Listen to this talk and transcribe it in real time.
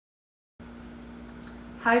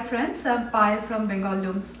Hi friends, I'm Payal from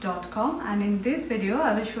BengalLooms.com, and in this video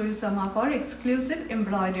I will show you some of our exclusive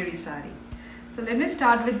embroidery sari. So let me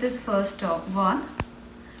start with this first one.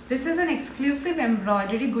 This is an exclusive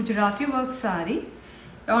embroidery Gujarati work sari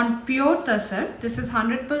on pure tussar. This is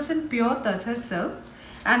 100% pure tussar silk,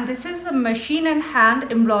 and this is a machine and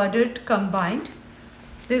hand embroidered combined.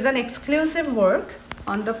 This is an exclusive work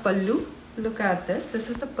on the pallu. Look at this.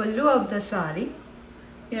 This is the pallu of the sari.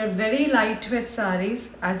 They are very lightweight saris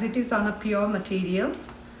as it is on a pure material.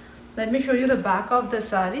 Let me show you the back of the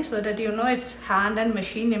sari so that you know it's hand and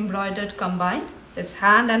machine embroidered combined. It's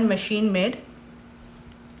hand and machine made.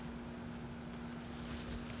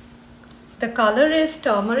 The color is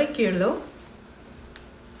turmeric yellow.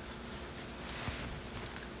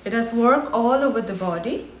 It has work all over the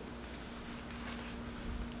body.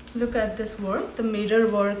 Look at this work. The mirror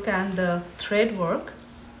work and the thread work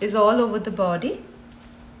is all over the body.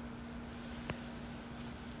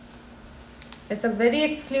 It's a very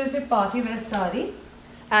exclusive party wear sari,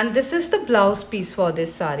 and this is the blouse piece for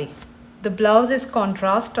this sari. The blouse is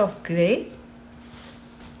contrast of grey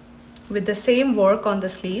with the same work on the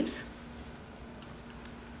sleeves.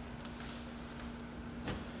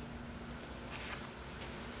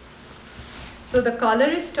 So the color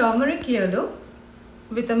is turmeric yellow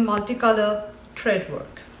with a multicolor thread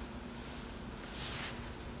work.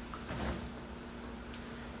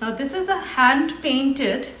 Now this is a hand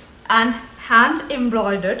painted and hand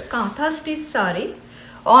embroidered Kantha stitch sari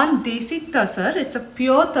on desi tussar. It's a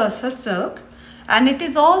pure tussar silk, and it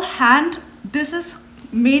is all hand. This is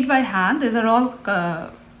made by hand. These are all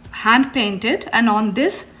hand painted, and on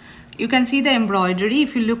this you can see the embroidery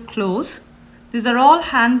if you look close. These are all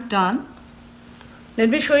hand done. Let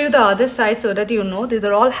me show you the other side so that you know these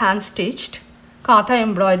are all hand stitched Kantha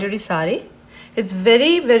embroidery sari. It's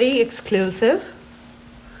very exclusive.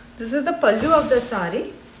 This is the pallu of the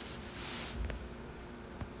sari.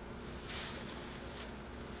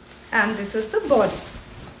 And this is the body.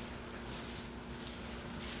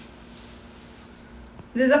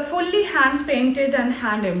 These are fully hand painted and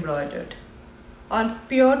hand embroidered on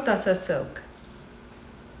pure tussar silk.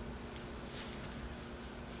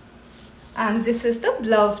 And this is the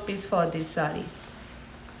blouse piece for this sari.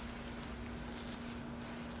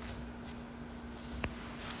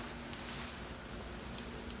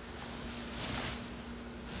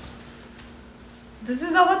 This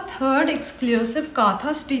is our third exclusive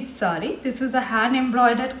Kantha stitch sari. This is a hand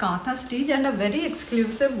embroidered Kantha stitch and a very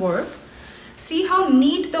exclusive work. See how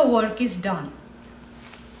neat the work is done.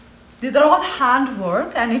 These are all hand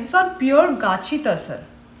work, and it's on pure gachi tussar.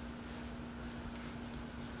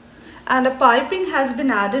 And a piping has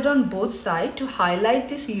been added on both sides to highlight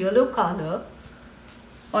this yellow color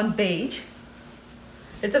on beige.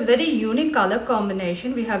 It's a very unique color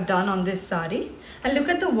combination we have done on this sari. And look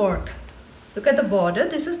at the work. Look at the border.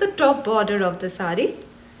 This is the top border of the sari,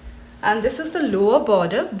 and this is the lower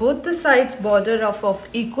border. Both the sides border of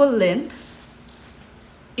equal length,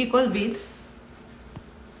 equal width.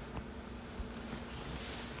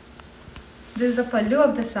 This is the pallu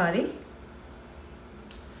of the sari.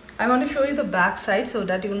 I want to show you the back side so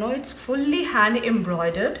that you know it's fully hand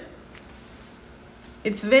embroidered.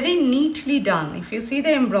 It's very neatly done. If you see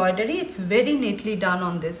the embroidery, it's very neatly done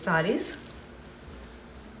on these saris.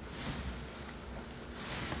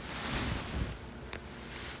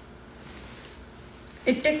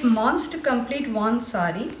 It takes months to complete one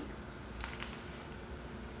sari.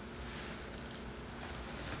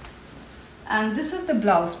 And this is the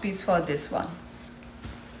blouse piece for this one.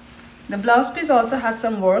 The blouse piece also has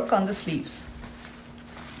some work on the sleeves.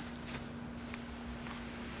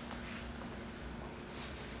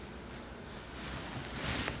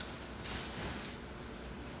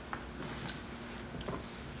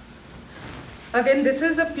 Again, this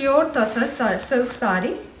is a pure tussar silk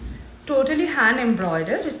sari. Totally hand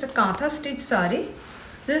embroidered. It's a Kantha stitch sari.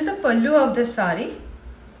 This is the pallu of the sari.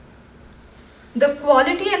 The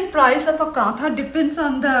quality and price of a Kantha depends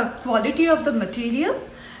on the quality of the material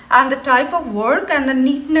and the type of work and the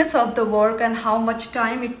neatness of the work and how much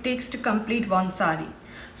time it takes to complete one sari.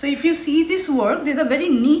 So if you see this work, this is a very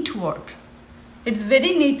neat work. It's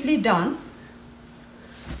very neatly done.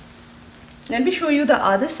 Let me show you the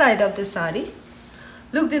other side of the sari.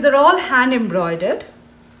 Look, these are all hand embroidered.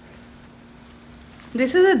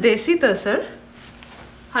 This is a desi tussar,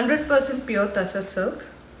 100% pure tussar silk,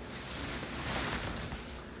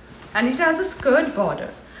 and it has a skirt border.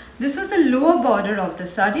 This is the lower border of the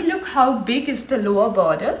sari. Look how big is the lower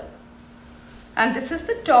border, and this is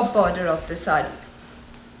the top border of the sari.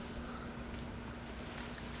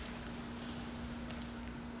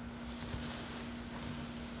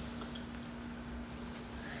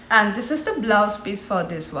 And this is the blouse piece for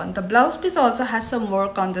this one. The blouse piece also has some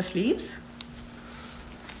work on the sleeves.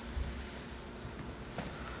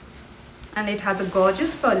 And it has a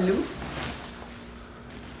gorgeous pallu.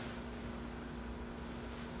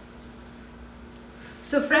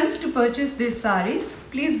 So friends, to purchase these sarees,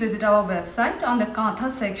 please visit our website. On the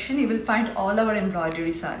Kantha section, you will find all our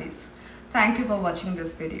embroidery sarees. Thank you for watching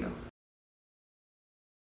this video.